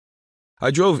I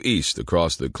drove east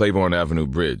across the Claiborne Avenue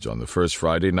Bridge on the first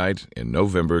Friday night in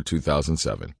November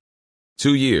 2007,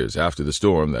 2 years after the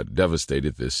storm that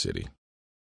devastated this city.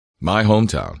 My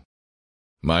hometown,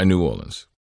 my New Orleans.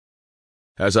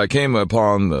 As I came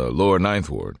upon the lower Ninth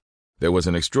Ward, there was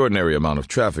an extraordinary amount of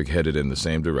traffic headed in the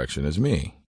same direction as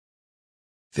me.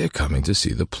 They're coming to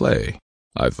see the play,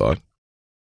 I thought.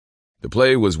 The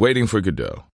play was Waiting for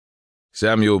Godot,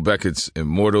 Samuel Beckett's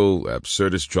immortal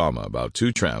absurdist drama about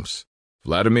two tramps,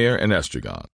 Vladimir and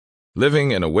Estragon, living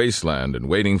in a wasteland and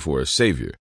waiting for a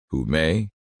savior who may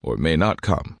or may not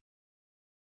come.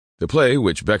 The play,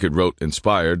 which Beckett wrote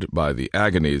inspired by the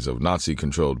agonies of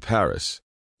Nazi-controlled Paris,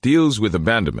 deals with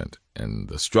abandonment and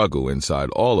the struggle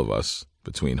inside all of us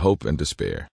between hope and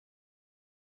despair.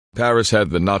 Paris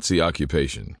had the Nazi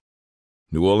occupation.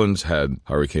 New Orleans had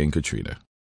Hurricane Katrina.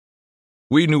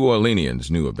 We New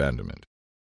Orleanians knew abandonment.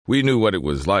 We knew what it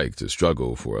was like to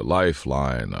struggle for a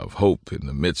lifeline of hope in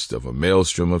the midst of a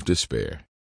maelstrom of despair.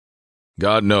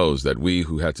 God knows that we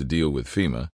who had to deal with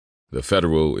FEMA, the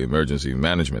Federal Emergency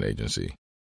Management Agency,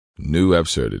 knew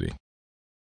absurdity.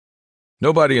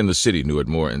 Nobody in the city knew it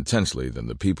more intensely than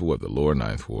the people of the lower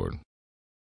Ninth Ward.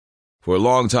 For a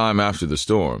long time after the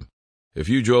storm, if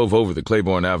you drove over the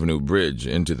Claiborne Avenue Bridge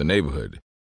into the neighborhood,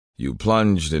 you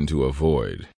plunged into a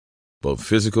void, both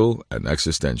physical and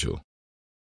existential.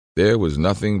 There was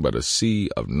nothing but a sea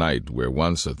of night where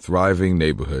once a thriving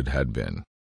neighborhood had been.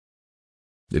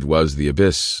 It was the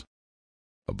abyss,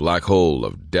 a black hole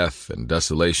of death and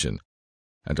desolation,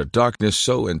 and a darkness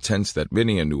so intense that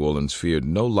many in New Orleans feared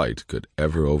no light could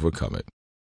ever overcome it.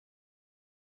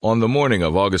 On the morning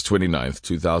of August 29,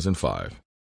 2005,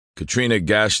 Katrina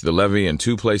gashed the levee in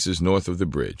two places north of the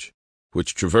bridge,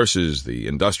 which traverses the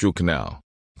Industrial Canal,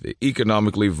 the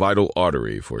economically vital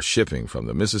artery for shipping from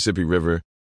the Mississippi River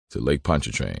to Lake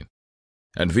Pontchartrain,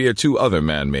 and via two other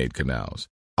man-made canals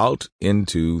out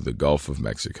into the Gulf of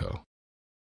Mexico.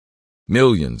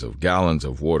 Millions of gallons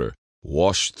of water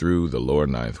washed through the lower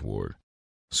Ninth Ward.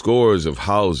 Scores of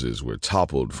houses were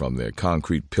toppled from their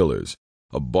concrete pillars.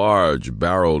 A barge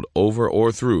barreled over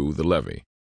or through the levee.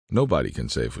 Nobody can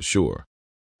say for sure,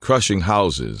 crushing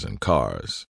houses and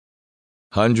cars.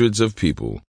 Hundreds of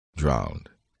people drowned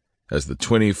as the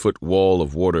 20-foot wall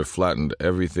of water flattened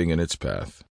everything in its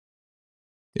path.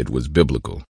 It was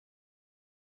biblical.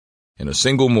 In a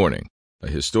single morning, a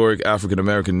historic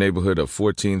African-American neighborhood of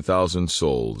 14,000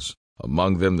 souls,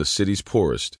 among them the city's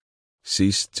poorest,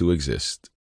 ceased to exist.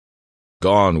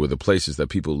 Gone were the places that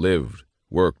people lived,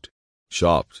 worked,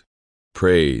 shopped,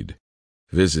 prayed,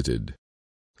 visited,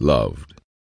 loved.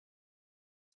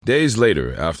 Days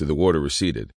later, after the water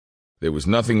receded, there was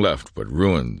nothing left but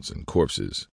ruins and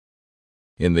corpses.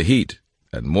 In the heat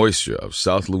and moisture of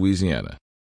South Louisiana,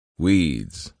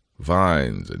 weeds,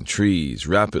 vines, and trees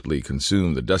rapidly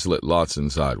consumed the desolate lots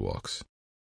and sidewalks.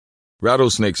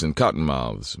 Rattlesnakes and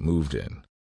cottonmouths moved in,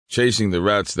 chasing the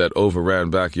rats that overran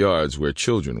backyards where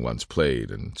children once played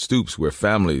and stoops where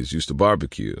families used to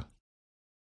barbecue.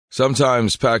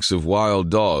 Sometimes packs of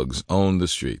wild dogs owned the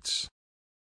streets.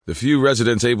 The few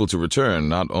residents able to return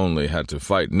not only had to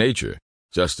fight nature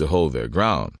just to hold their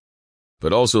ground,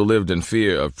 but also lived in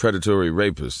fear of predatory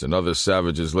rapists and other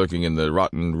savages lurking in the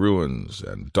rotten ruins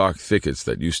and dark thickets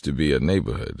that used to be a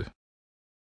neighborhood.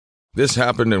 This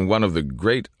happened in one of the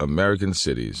great American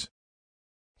cities,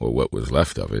 or what was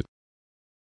left of it.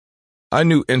 I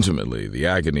knew intimately the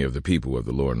agony of the people of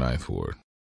the lower Ninth Ward.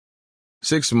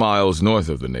 6 miles north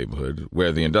of the neighborhood,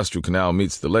 where the Industrial Canal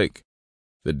meets the lake,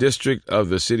 the district of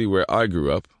the city where I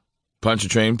grew up,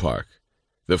 Pontchartrain Park,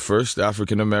 the first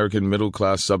African-American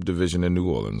middle-class subdivision in New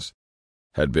Orleans,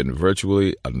 had been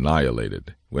virtually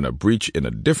annihilated when a breach in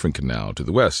a different canal to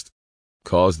the west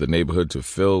caused the neighborhood to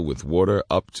fill with water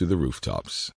up to the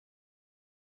rooftops.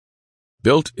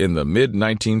 Built in the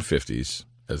mid-1950s,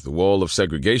 as the wall of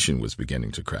segregation was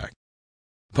beginning to crack,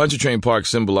 Pontchartrain Park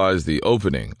symbolized the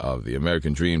opening of the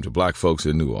American dream to black folks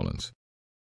in New Orleans.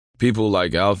 People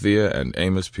like Althea and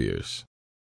Amos Pierce,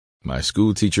 my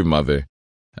schoolteacher mother,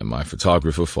 and my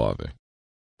photographer father,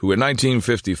 who in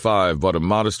 1955 bought a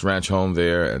modest ranch home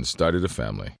there and started a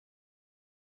family.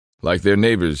 Like their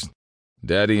neighbors,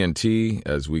 Daddy and T,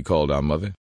 as we called our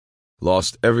mother,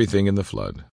 lost everything in the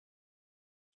flood.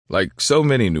 Like so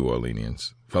many New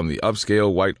Orleanians, from the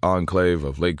upscale white enclave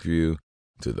of Lakeview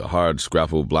to the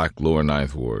hard-scrapple black lower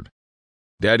Ninth Ward,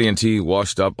 Daddy and T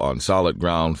washed up on solid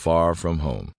ground far from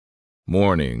home,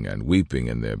 mourning and weeping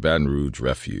in their Baton Rouge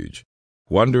refuge,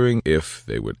 wondering if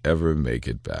they would ever make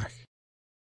it back.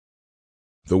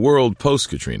 The world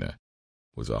post-Katrina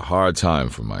was a hard time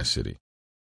for my city,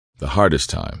 the hardest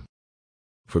time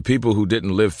For people who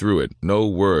didn't live through it, no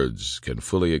words can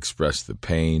fully express the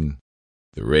pain,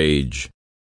 the rage,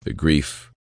 the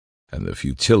grief, and the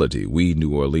futility we New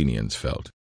Orleanians felt.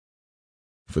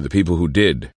 For the people who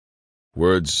did,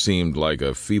 words seemed like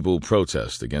a feeble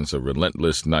protest against a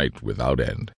relentless night without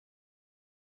end.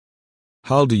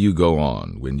 How do you go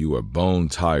on when you are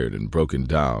bone-tired and broken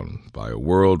down by a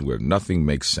world where nothing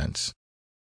makes sense,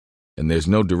 and there's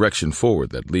no direction forward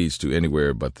that leads to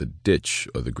anywhere but the ditch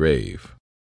or the grave?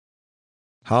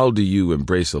 How do you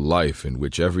embrace a life in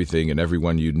which everything and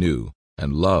everyone you knew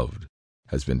and loved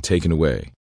has been taken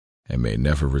away and may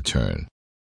never return,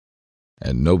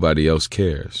 and nobody else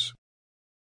cares?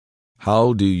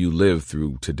 How do you live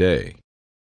through today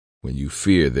when you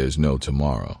fear there's no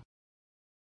tomorrow?